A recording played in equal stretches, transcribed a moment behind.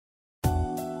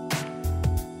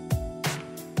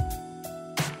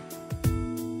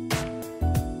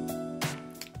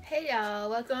y'all,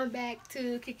 welcome back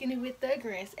to Kicking It With The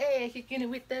Grants. Hey, kicking it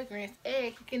with the Grants.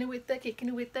 Hey, kicking it with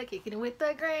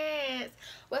the Grants.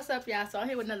 What's up, y'all? So I'm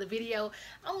here with another video.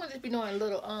 I'm gonna just be doing a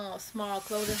little small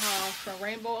clothing haul from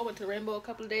Rainbow. I went to Rainbow a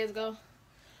couple of days ago,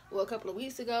 well, a couple of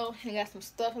weeks ago, and got some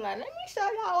stuff. Like, let me show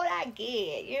y'all what I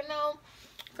get. You know,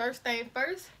 first thing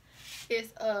first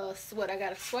is a sweater. I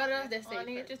got a sweater that's on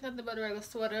it, just nothing but a regular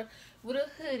sweater with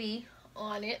a hoodie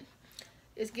on it.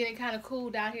 It's getting kind of cool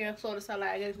down here in Florida, so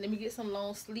like, let me get some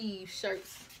long sleeve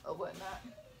shirts or whatnot.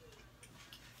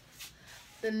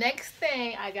 The next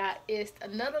thing I got is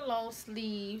another long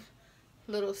sleeve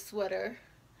little sweater.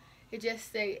 It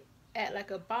just say "Act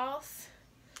Like a Boss,"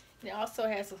 and it also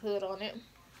has a hood on it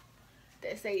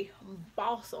that say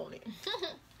 "Boss" on it.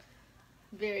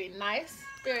 Very nice,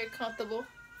 very comfortable.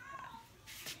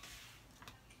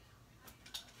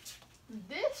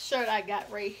 This shirt I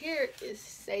got right here is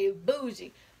say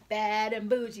 "Bougie," bad and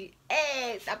bougie.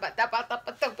 Hey,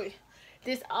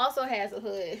 this also has a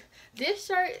hood. This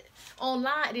shirt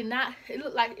online did not. It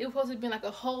looked like it was supposed to be like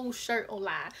a whole shirt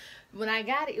online. When I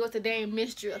got it, it was a damn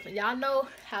misdrift. And y'all know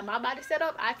how my body set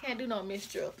up. I can't do no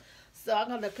misdrift. So I'm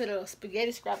gonna put a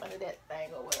spaghetti scrap under that thing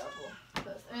or whatever.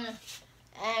 Cause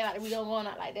I ain't about to be going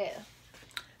out like that.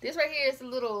 This right here is a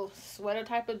little sweater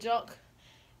type of junk.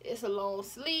 It's a long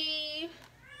sleeve.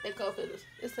 They go for this.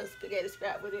 It's a spaghetti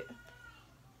scrap with it.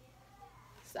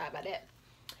 Sorry about that.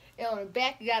 And on the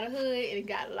back, you got a hood, and it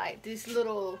got like this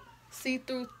little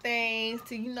see-through things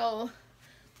to, you know.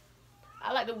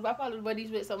 I probably wear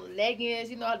these with some leggings.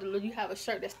 You know how you have a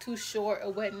shirt that's too short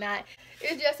or whatnot.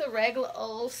 It's just a regular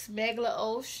old smegular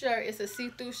old shirt. It's a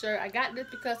see-through shirt. I got this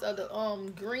because of the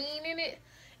green in it.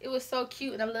 It was so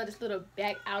cute, and I love this little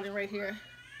back outing right here.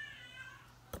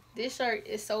 This shirt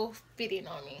is so fitting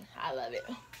on me. I love it.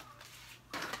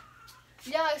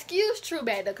 Y'all excuse True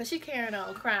back though, cause she carrying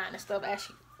on crying and stuff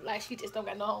like she just don't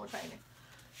got no home training.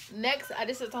 Next,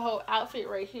 this is the whole outfit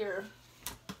right here.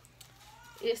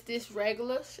 It's this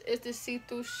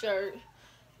see-through shirt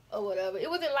or whatever. It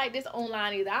wasn't like this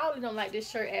online either. I really don't like this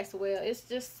shirt as well. It's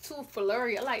just too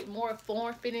flirty. I like more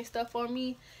form-fitting stuff on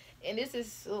me, and this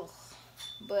is ugh.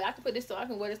 But I can put this on. I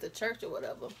can wear this to church or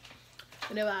whatever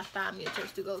whenever I find me a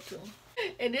church to go to.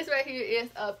 And this right here is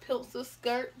a pencil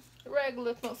skirt,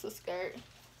 regular pencil skirt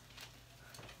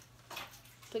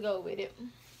to go with it.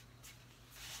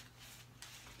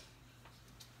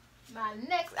 My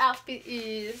next outfit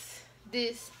is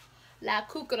this La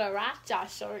Cucaracha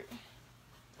shirt.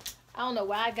 I don't know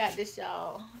why I got this,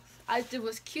 y'all. It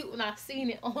was cute when I seen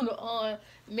it on the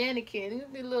mannequin.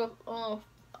 These little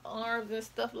arms and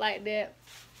stuff like that.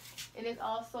 And it's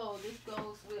also, this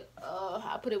goes with,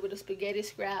 I put it with a spaghetti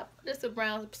scrap. Just a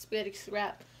brown spaghetti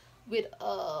scrap with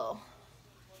a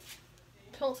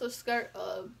pencil skirt,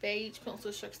 a beige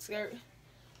pencil skirt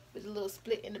with a little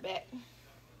split in the back.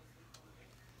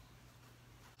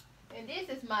 And this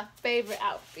is my favorite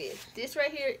outfit. This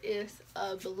right here is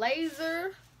a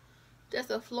blazer.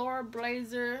 Just a floral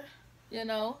blazer, you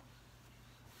know,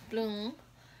 bloom,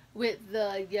 with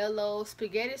the yellow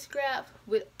spaghetti scrap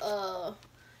with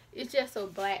it's just a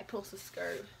black pencil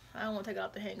skirt. I don't want to take it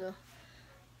off the hanger.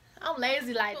 I'm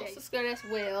lazy like that. Pencil skirt as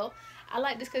well. I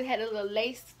like this because it had a little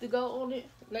lace to go on it.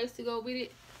 Lace to go with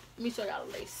it. Let me show y'all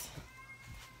the lace.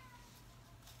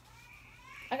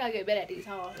 I gotta get better at these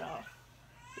hauls, y'all.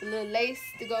 The little lace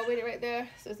to go with it right there.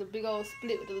 So it's a big old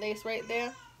split with the lace right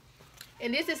there.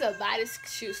 And this is a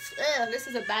bodysuit. This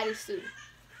is a bodysuit.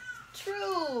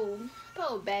 True.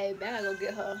 Oh, baby. I gotta go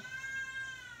get her.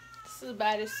 This is a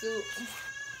bodysuit.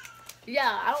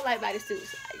 Yeah, I don't like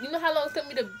bodysuits. You know how long it took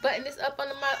me to button this up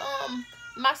under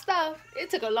my stuff? It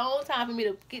took a long time for me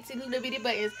to get to the little bitty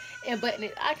buttons and button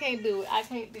it. I can't do it. I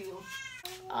can't do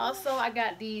it. Also, I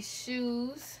got these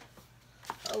shoes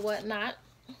or whatnot.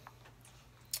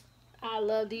 I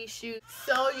love these shoes.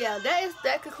 So yeah,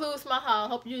 that concludes my haul.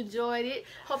 Hope you enjoyed it.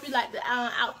 Hope you like the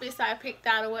outfits I picked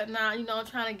out or whatnot. You know, I'm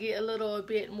trying to get a little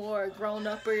bit more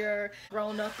grown-upper.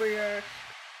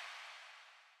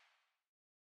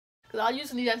 Cause I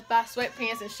usually just buy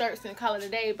sweatpants and shirts and call it a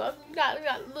day, but we got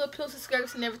little pencil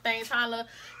skirts and everything, trying to,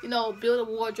 you know, build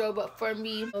a wardrobe up for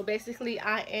me. So basically,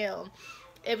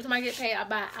 every time I get paid, I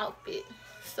buy an outfit.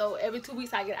 So every 2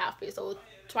 weeks I get an outfit. So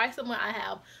twice a month I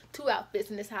have 2 outfits,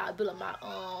 and that's how I build up my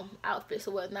outfits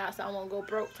or whatnot. So I won't go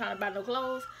broke trying to buy no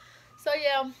clothes. So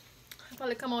yeah, I'll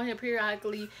probably come on here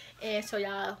periodically and show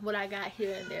y'all what I got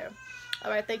here and there.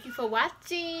 Alright, thank you for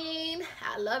watching.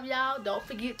 I love y'all. Don't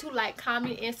forget to like,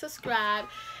 comment, and subscribe.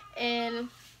 And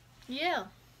yeah,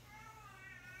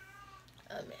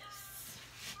 a mess.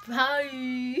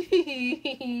 Bye.